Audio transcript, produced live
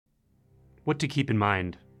What to keep in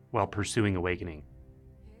mind while pursuing awakening.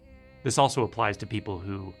 This also applies to people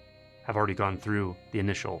who have already gone through the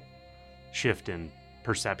initial shift in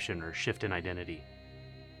perception or shift in identity.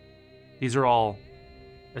 These are all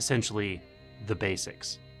essentially the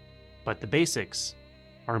basics, but the basics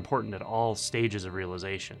are important at all stages of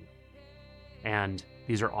realization. And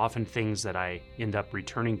these are often things that I end up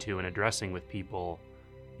returning to and addressing with people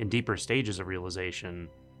in deeper stages of realization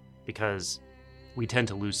because we tend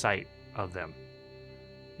to lose sight of them.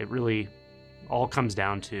 It really all comes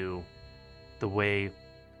down to the way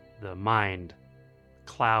the mind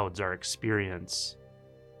clouds our experience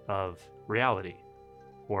of reality,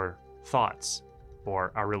 or thoughts,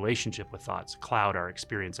 or our relationship with thoughts cloud our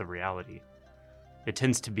experience of reality. It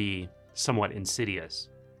tends to be somewhat insidious.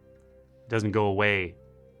 It doesn't go away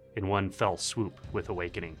in one fell swoop with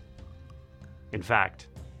awakening. In fact,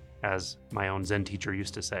 as my own Zen teacher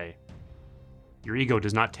used to say, your ego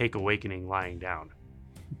does not take awakening lying down.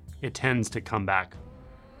 It tends to come back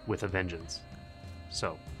with a vengeance.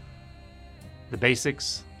 So, the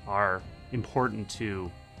basics are important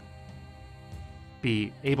to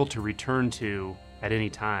be able to return to at any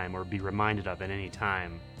time, or be reminded of at any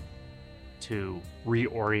time, to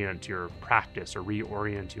reorient your practice or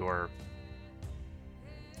reorient your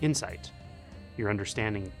insight, your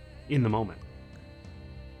understanding in the moment.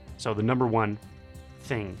 So the number one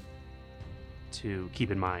thing to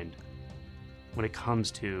keep in mind when it comes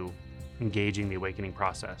to engaging the awakening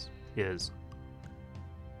process is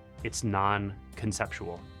it's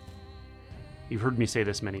non-conceptual. You've heard me say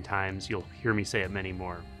this many times, you'll hear me say it many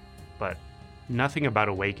more, but nothing about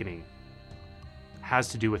awakening has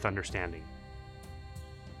to do with understanding.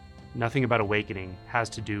 Nothing about awakening has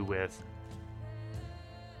to do with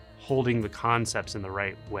holding the concepts in the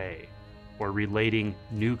right way or relating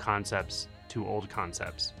new concepts to old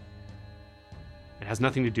concepts. It has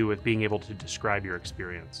nothing to do with being able to describe your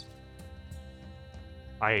experience.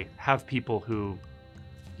 I have people who,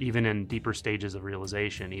 even in deeper stages of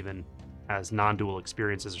realization, even as non-dual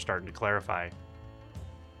experiences are starting to clarify,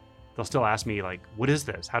 they'll still ask me, like, what is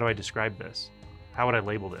this? How do I describe this? How would I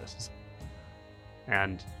label this?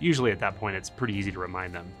 And usually at that point, it's pretty easy to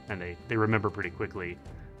remind them, and they remember pretty quickly.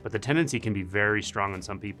 But the tendency can be very strong in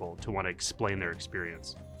some people to want to explain their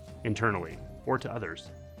experience internally or to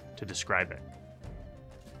others to describe it.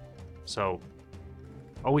 So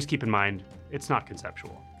always keep in mind, it's not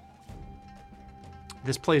conceptual.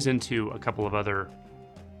 This plays into a couple of other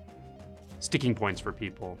sticking points for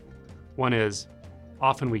people. One is,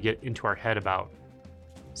 often we get into our head about,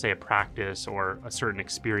 say, a practice or a certain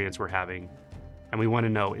experience we're having, and we want to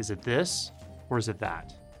know, is it this or is it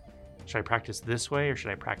that? Should I practice this way or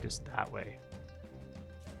should I practice that way?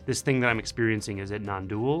 This thing that I'm experiencing, is it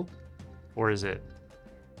non-dual or is it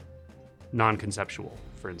non-conceptual,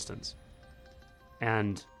 for instance?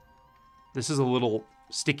 And this is a little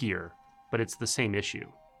stickier, but it's the same issue.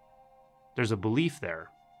 There's a belief there,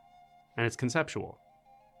 and it's conceptual.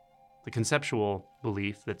 The conceptual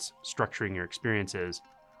belief that's structuring your experience is,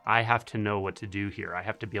 I have to know what to do here. I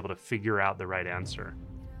have to be able to figure out the right answer.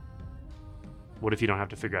 What if you don't have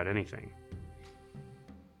to figure out anything?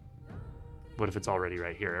 What if it's already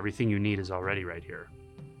right here? Everything you need is already right here.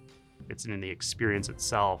 It's in the experience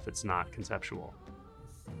itself. It's not conceptual.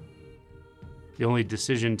 The only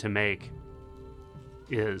decision to make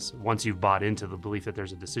is once you've bought into the belief that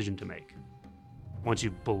there's a decision to make. Once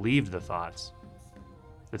you've believed the thoughts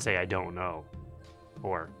that say, I don't know,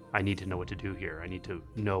 or I need to know what to do here. I need to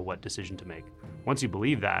know what decision to make. Once you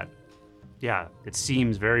believe that, yeah, it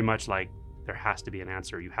seems very much like there has to be an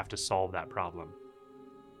answer. You have to solve that problem.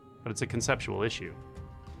 But it's a conceptual issue.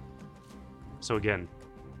 So again,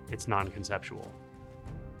 it's non-conceptual.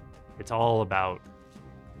 It's all about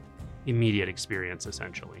immediate experience,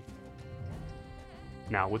 essentially.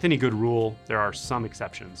 Now, with any good rule, there are some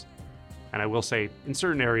exceptions. And I will say, in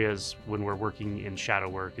certain areas, when we're working in shadow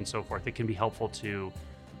work and so forth, it can be helpful to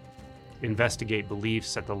investigate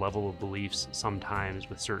beliefs at the level of beliefs sometimes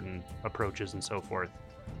with certain approaches and so forth.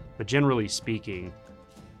 But generally speaking,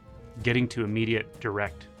 getting to immediate,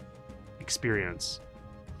 direct experience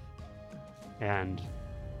and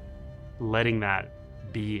letting that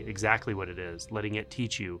be exactly what it is, letting it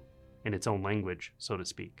teach you in its own language, so to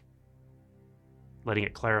speak, letting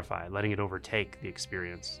it clarify, letting it overtake the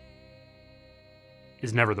experience,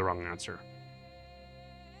 is never the wrong answer.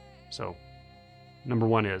 So, number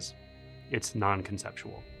one is, it's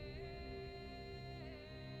non-conceptual.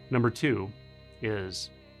 Number two is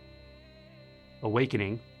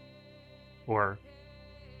awakening, or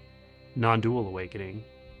non-dual awakening,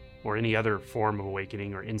 or any other form of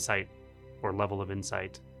awakening or insight or level of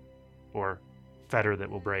insight or fetter that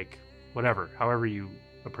will break whatever, however you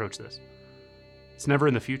approach this. It's never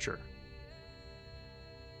in the future.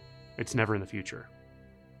 It's never in the future.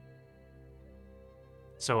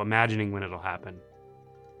 So imagining when it'll happen,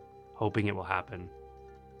 hoping it will happen,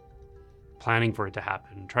 planning for it to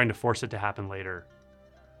happen, trying to force it to happen later,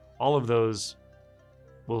 all of those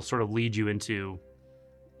will sort of lead you into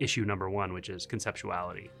issue number one, which is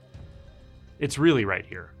conceptuality. It's really right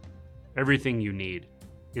here. Everything you need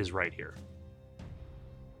is right here.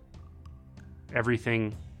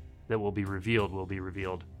 Everything that will be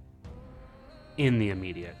revealed in the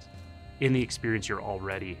immediate, in the experience you're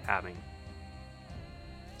already having.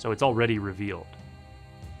 So it's already revealed.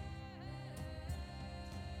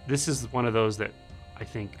 This is one of those that I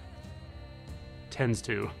think tends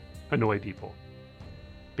to annoy people,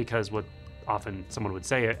 because what often someone would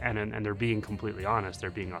say, and they're being completely honest, they're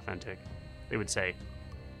being authentic. They would say,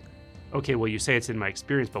 okay, well, you say it's in my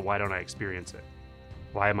experience, but why don't I experience it?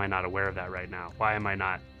 Why am I not aware of that right now? Why am I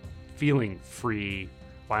not feeling free?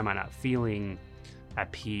 Why am I not feeling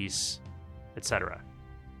at peace, etc.?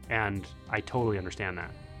 And I totally understand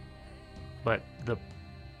that. But the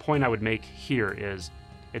point I would make here is,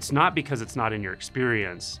 it's not because it's not in your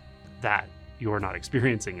experience that you're not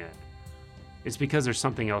experiencing it. It's because there's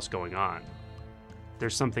something else going on.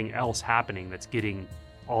 There's something else happening that's getting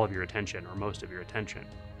all of your attention, or most of your attention.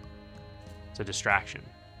 It's a distraction.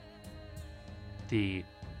 The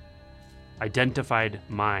identified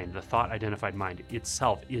mind, the thought identified mind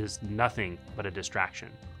itself is nothing but a distraction,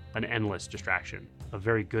 an endless distraction, a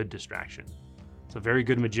very good distraction. It's a very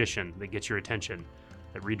good magician that gets your attention,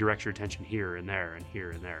 that redirects your attention here and there and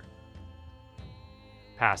here and there.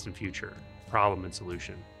 Past and future, problem and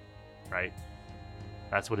solution, right?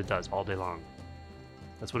 That's what it does all day long.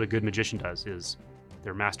 That's what a good magician does, is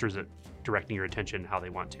they're masters at directing your attention how they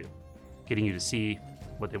want to, getting you to see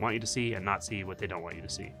what they want you to see and not see what they don't want you to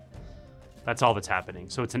see. That's all that's happening.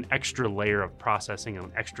 So it's an extra layer of processing and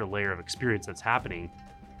an extra layer of experience that's happening,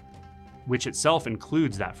 which itself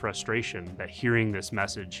includes that frustration, that hearing this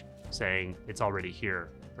message saying it's already here,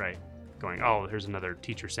 right? Going, oh, here's another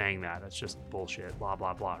teacher saying that. That's just bullshit, blah,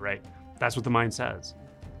 blah, blah, right? That's what the mind says.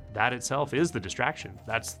 That itself is the distraction.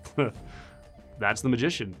 That's the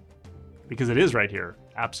magician, because it is right here.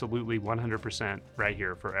 Absolutely 100% right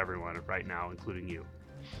here for everyone right now, including you.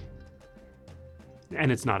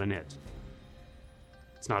 And it's not an it.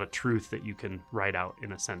 It's not a truth that you can write out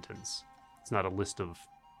in a sentence. It's not a list of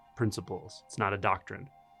principles. It's not a doctrine.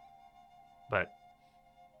 But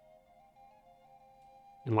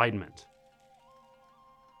enlightenment,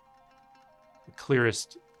 the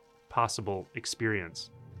clearest possible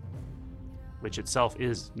experience, which itself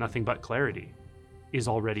is nothing but clarity, is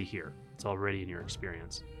already here. It's already in your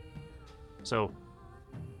experience. So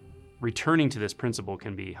returning to this principle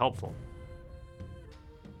can be helpful.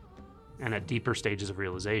 And at deeper stages of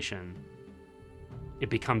realization,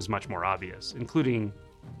 it becomes much more obvious, including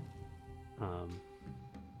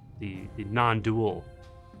the non-dual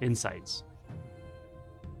insights.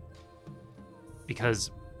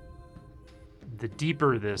 Because the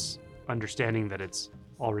deeper this understanding that it's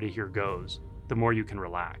already here goes, the more you can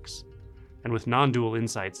relax. And with non-dual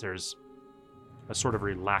insights, there's a sort of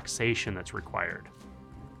relaxation that's required.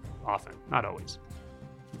 Often, not always,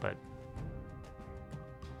 but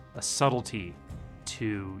a subtlety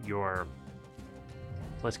to your,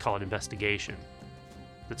 let's call it investigation,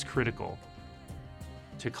 that's critical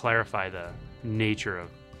to clarify the nature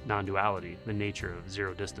of non-duality, the nature of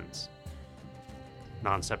zero distance,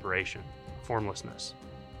 non-separation, formlessness.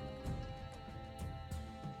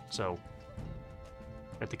 So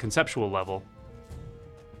at the conceptual level,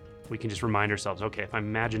 we can just remind ourselves, okay, if I'm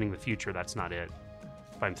imagining the future, that's not it.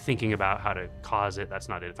 If I'm thinking about how to cause it, that's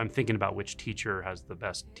not it. If I'm thinking about which teacher has the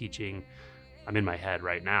best teaching, I'm in my head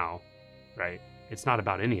right now, right? It's not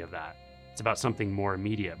about any of that. It's about something more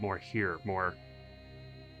immediate, more here, more,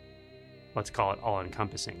 let's call it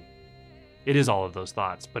all-encompassing. It is all of those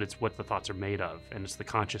thoughts, but it's what the thoughts are made of, and it's the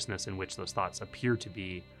consciousness in which those thoughts appear to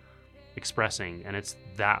be expressing, and it's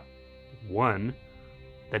that one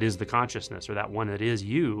that is the consciousness, or that one that is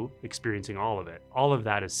you experiencing all of it. All of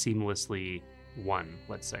that is seamlessly one,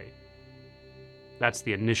 let's say. That's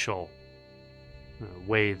the initial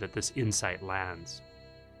way that this insight lands,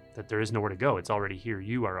 that there is nowhere to go. It's already here.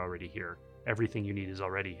 You are already here. Everything you need is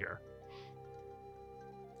already here.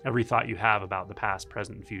 Every thought you have about the past,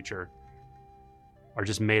 present, and future are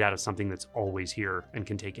just made out of something that's always here and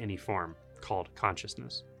can take any form, called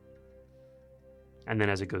consciousness. And then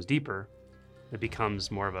as it goes deeper, it becomes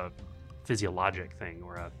more of a physiologic thing,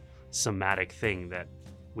 or a somatic thing that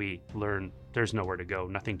we learn there's nowhere to go,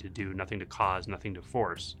 nothing to do, nothing to cause, nothing to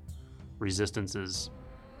force. Resistance is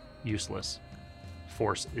useless.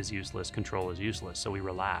 Force is useless, control is useless. So we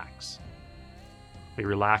relax. We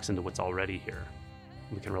relax into what's already here.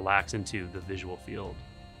 We can relax into the visual field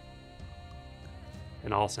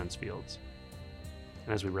and all sense fields.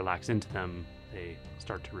 And as we relax into them, they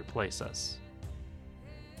start to replace us.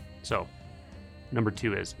 So, number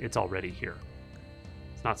 2 is it's already here.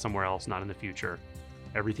 It's not somewhere else, not in the future.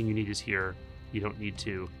 Everything you need is here. You don't need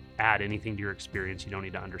to add anything to your experience. You don't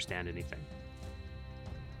need to understand anything.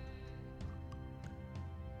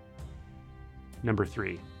 Number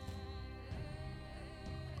 3,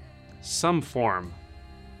 some form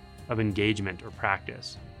of engagement or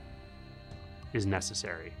practice is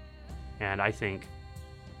necessary. And I think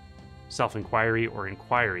self-inquiry or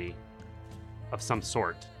inquiry of some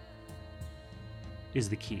sort is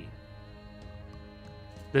the key.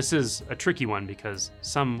 This is a tricky one because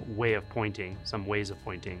some ways of pointing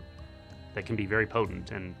that can be very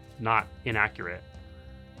potent and not inaccurate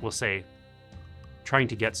will say trying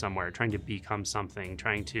to get somewhere, trying to become something,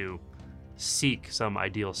 trying to seek some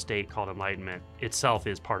ideal state called enlightenment itself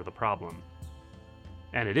is part of the problem.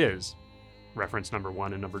 And it is, reference number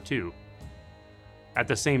 1 and number 2. At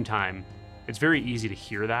the same time, it's very easy to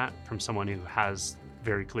hear that from someone who has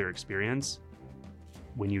very clear experience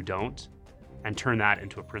when you don't, and turn that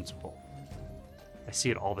into a principle. I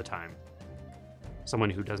see it all the time. Someone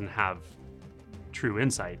who doesn't have true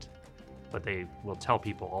insight, but they will tell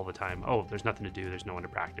people all the time, oh, there's nothing to do, there's no one to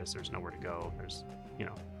practice, there's nowhere to go,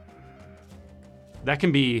 that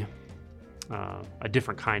can be a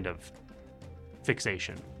different kind of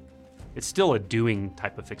fixation. It's still a doing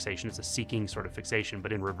type of fixation, it's a seeking sort of fixation,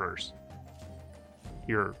 but in reverse.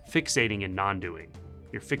 You're fixating in non-doing.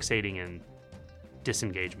 You're fixating in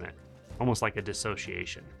disengagement, almost like a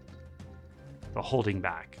dissociation, a holding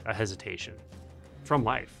back, a hesitation from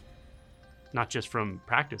life, not just from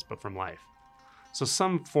practice, but from life. So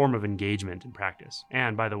some form of engagement in practice.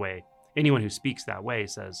 And by the way, anyone who speaks that way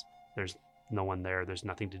says there's no one there, there's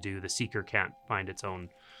nothing to do, the seeker can't find its own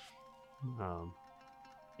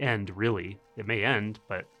end, really. It may end,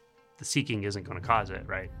 but the seeking isn't going to cause it,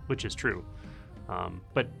 right? Which is true.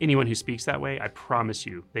 But anyone who speaks that way, I promise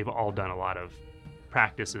you, they've all done a lot of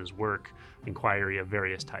practices, work, inquiry of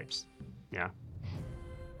various types,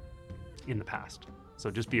 in the past.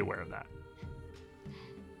 So just be aware of that.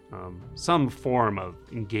 Some form of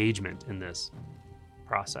engagement in this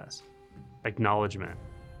process, acknowledgement,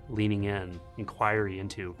 leaning in, inquiry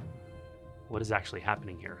into what is actually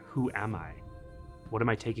happening here. Who am I? What am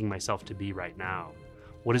I taking myself to be right now?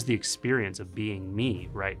 What is the experience of being me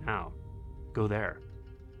right now? Go there.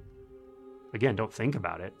 Again, don't think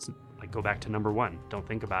about it. It's like go back to number 1. Don't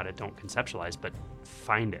think about it, don't conceptualize, but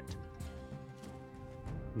find it.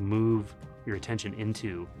 Move your attention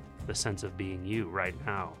into the sense of being you right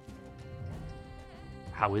now.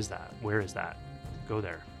 How is that? Where is that? Go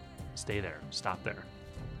there. Stay there. Stop there.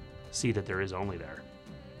 See that there is only there.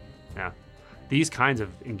 Yeah. These kinds of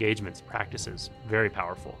engagements, practices, very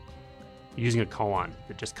powerful. Using a koan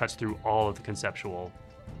that just cuts through all of the conceptual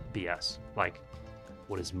BS, like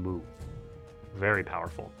what is mu? Very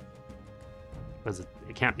powerful. Because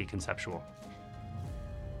it can't be conceptual.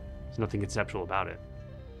 There's nothing conceptual about it.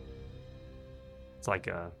 It's like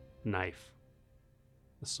a knife,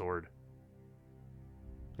 a sword.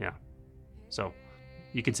 Yeah. So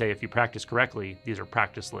you could say if you practice correctly, these are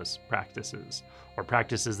practiceless practices, or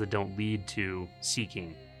practices that don't lead to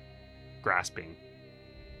seeking, grasping,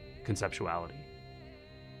 conceptuality.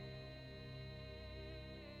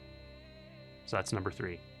 So that's number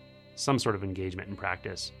 3. Some sort of engagement in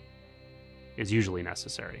practice is usually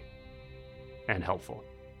necessary and helpful.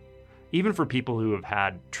 Even for people who have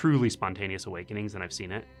had truly spontaneous awakenings, and I've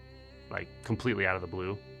seen it, like completely out of the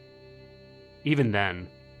blue, even then,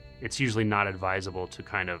 it's usually not advisable to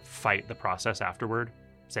kind of fight the process afterward,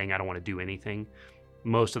 saying I don't want to do anything.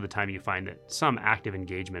 Most of the time you find that some active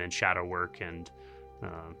engagement in shadow work and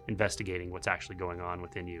investigating what's actually going on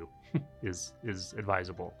within you is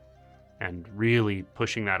advisable. And really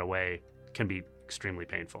pushing that away can be extremely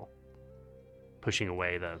painful. Pushing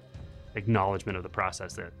away the acknowledgement of the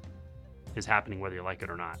process that is happening whether you like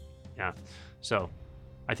it or not. Yeah. So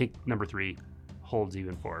I think number 3 holds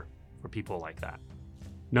even for people like that.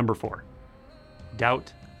 Number 4,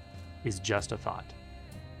 doubt is just a thought.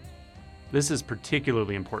 This is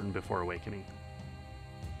particularly important before awakening.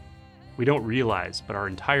 We don't realize, but our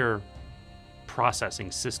entire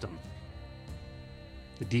processing system,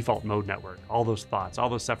 the default mode network, all those thoughts, all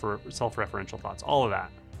those self-referential thoughts, all of that,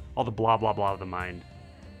 all the blah, blah, blah of the mind,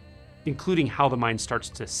 including how the mind starts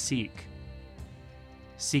to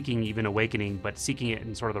seeking even awakening, but seeking it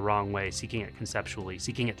in sort of the wrong way, seeking it conceptually,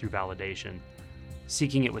 seeking it through validation,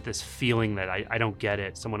 seeking it with this feeling that I don't get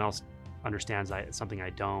it. Someone else understands something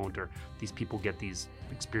I don't, or these people get these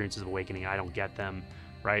experiences of awakening. I don't get them,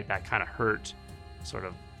 right? That kind of hurt, sort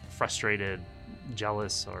of frustrated,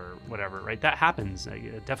 jealous, or whatever, right? That happens.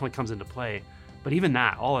 It definitely comes into play. But even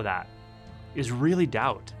that, all of that is really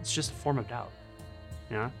doubt. It's just a form of doubt.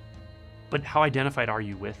 Yeah. But how identified are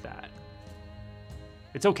you with that?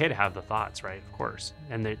 It's okay to have the thoughts, right? Of course.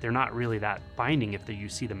 And they're not really that binding if you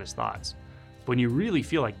see them as thoughts. But when you really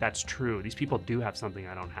feel like that's true, these people do have something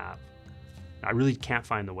I don't have. I really can't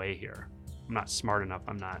find the way here. I'm not smart enough.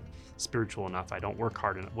 I'm not spiritual enough. I don't work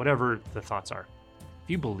hard enough. Whatever the thoughts are. If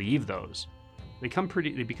you believe those, they become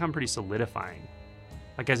pretty solidifying.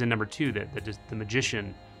 Like as in number 2, that just the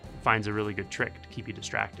magician finds a really good trick to keep you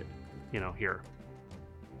distracted, here.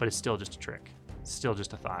 But it's still just a trick. It's still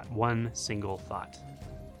just a thought. One single thought.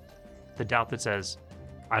 The doubt that says,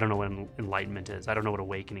 I don't know what enlightenment is. I don't know what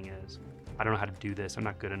awakening is. I don't know how to do this. I'm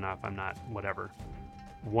not good enough. I'm not whatever.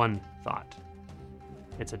 One thought.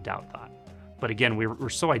 It's a doubt thought. But again, we're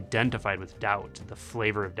so identified with doubt, the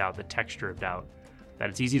flavor of doubt, the texture of doubt, that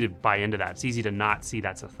it's easy to buy into that. It's easy to not see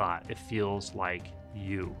that's a thought. It feels like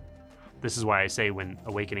you. This is why I say when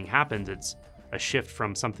awakening happens, it's a shift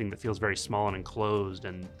from something that feels very small and enclosed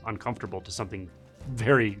and uncomfortable to something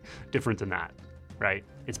very different than that, right?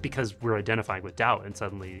 It's because we're identifying with doubt and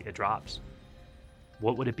suddenly it drops.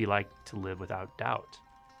 What would it be like to live without doubt?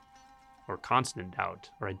 Or constant doubt,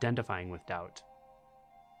 or identifying with doubt?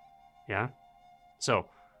 Yeah? So,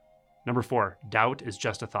 number 4, doubt is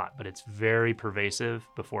just a thought, but it's very pervasive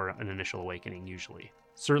before an initial awakening usually.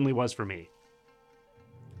 Certainly was for me.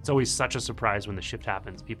 It's always such a surprise when the shift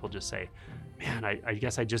happens. People just say, man, I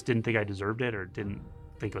guess I just didn't think I deserved it, or didn't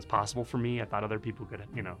think it was possible for me. I thought other people could,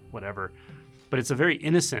 whatever. But it's a very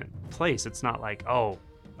innocent place. It's not like, oh,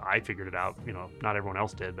 I figured it out. Not everyone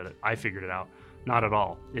else did, but I figured it out. Not at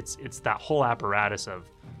all. It's that whole apparatus of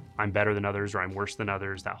I'm better than others or I'm worse than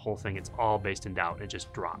others. That whole thing, it's all based in doubt. It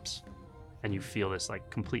just drops. And you feel this like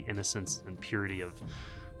complete innocence and purity of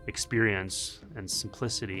experience and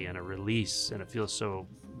simplicity and a release. And it feels so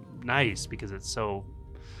nice because it's so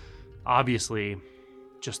obviously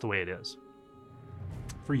just the way it is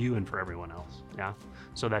for you and for everyone else. Yeah.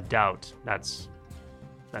 So that doubt, that's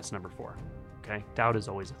number 4. Okay. Doubt is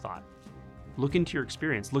always a thought. Look into your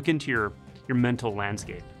experience. Look into your mental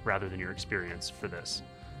landscape rather than your experience for this.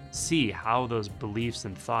 See how those beliefs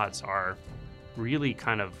and thoughts are really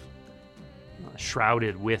kind of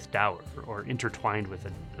shrouded with doubt or intertwined with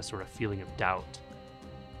a sort of feeling of doubt.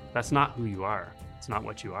 That's not who you are. It's not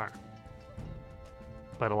what you are.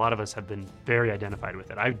 But a lot of us have been very identified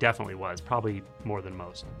with it. I definitely was, probably more than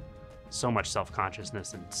most. So much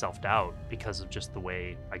self-consciousness and self-doubt because of just the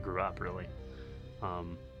way I grew up, really.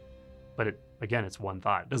 But it's one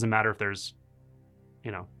thought. It doesn't matter if there's,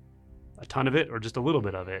 a ton of it or just a little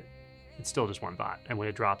bit of it. It's still just one thought. And when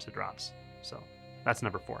it drops, it drops. So that's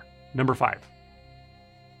number 4. Number 5.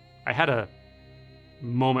 I had a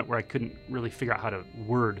moment where I couldn't really figure out how to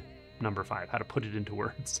word number 5, how to put it into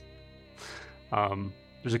words.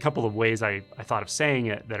 There's a couple of ways I thought of saying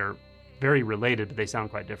it that are very related, but they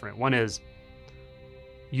sound quite different. One is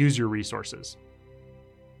use your resources.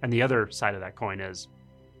 And the other side of that coin is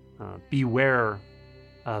beware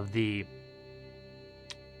of the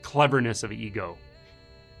cleverness of ego.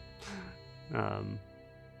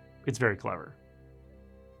 It's very clever.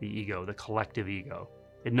 The ego, the collective ego.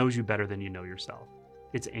 It knows you better than you know yourself.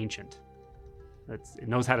 It's ancient. It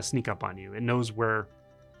knows how to sneak up on you. It knows where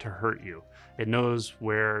to hurt you. It knows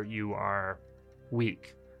where you are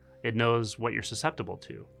weak. It knows what you're susceptible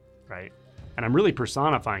to, right? And I'm really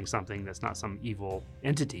personifying something that's not some evil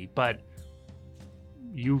entity, but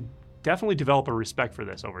you definitely develop a respect for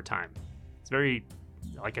this over time. It's very,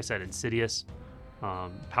 like I said, insidious,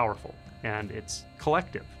 powerful, and it's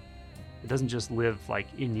collective. It doesn't just live like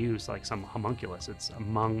in you, like some homunculus. It's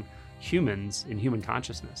among humans in human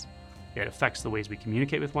consciousness. It affects the ways we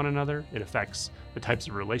communicate with one another. It affects the types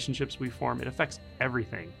of relationships we form. It affects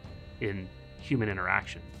everything in human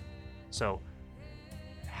interaction. So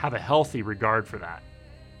have a healthy regard for that.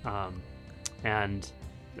 And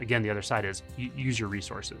again, the other side is use your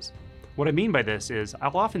resources. What I mean by this is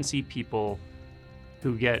I'll often see people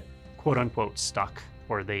who get quote unquote stuck,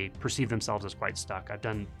 or they perceive themselves as quite stuck. I've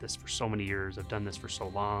done this for so many years. I've done this for so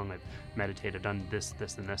long. I've meditated, I've done this,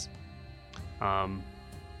 and this.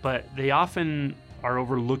 But they often are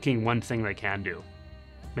overlooking one thing they can do.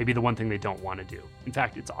 Maybe the one thing they don't want to do. In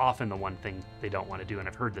fact, it's often the one thing they don't want to do. And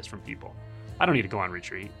I've heard this from people. I don't need to go on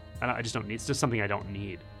retreat. I just don't need, it's just something I don't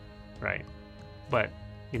need, right? But,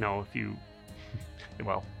 if you,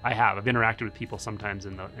 well, I've interacted with people sometimes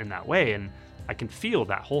in that way, and I can feel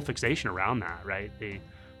that whole fixation around that, right? There's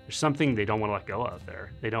something they don't want to let go of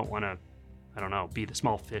there. They don't want to, I don't know, be the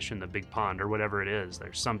small fish in the big pond or whatever it is.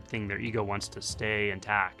 There's something their ego wants to stay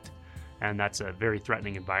intact, and that's a very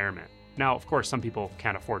threatening environment. Now, of course, some people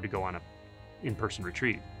can't afford to go on a in-person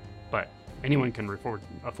retreat, but anyone can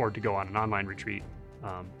afford to go on an online retreat,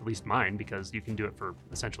 at least mine, because you can do it for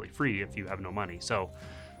essentially free if you have no money. So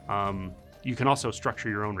you can also structure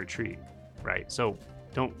your own retreat, right? So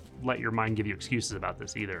don't let your mind give you excuses about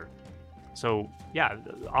this either. So yeah,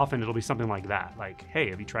 often it'll be something like that. Like, hey,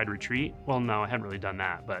 have you tried retreat? Well, no, I haven't really done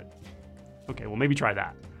that, but okay, well, maybe try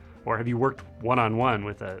that. Or have you worked one-on-one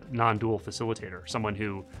with a non-dual facilitator, someone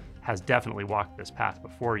who has definitely walked this path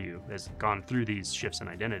before you, has gone through these shifts in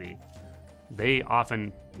identity? They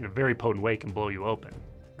often, in a very potent way, can blow you open,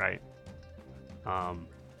 right?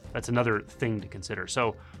 That's another thing to consider.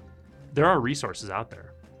 So there are resources out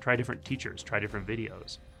there. Try different teachers, try different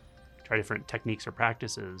videos, try different techniques or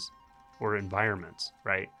practices or environments,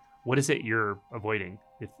 right? What is it you're avoiding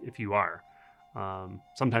if you are?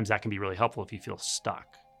 Sometimes that can be really helpful if you feel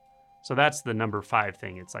stuck. So that's the number 5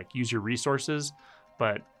 thing. It's like, use your resources,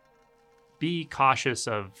 but be cautious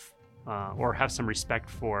of, or have some respect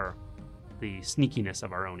for the sneakiness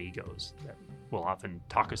of our own egos that will often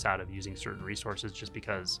talk us out of using certain resources just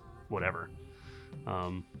because whatever.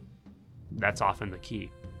 That's often the key.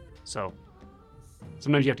 So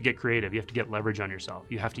sometimes you have to get creative. You have to get leverage on yourself.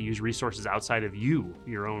 You have to use resources outside of you,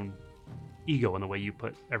 your own ego, and the way you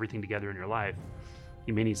put everything together in your life.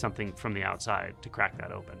 You may need something from the outside to crack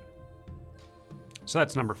that open. So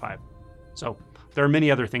that's number 5. So there are many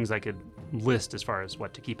other things I could list as far as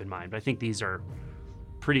what to keep in mind, but I think these are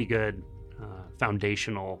pretty good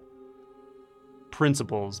foundational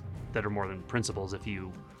principles that are more than principles if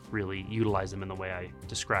you really utilize them in the way I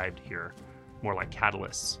described here, more like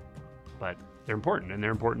catalysts. But they're important, and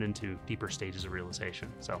they're important into deeper stages of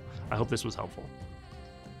realization. So I hope this was helpful.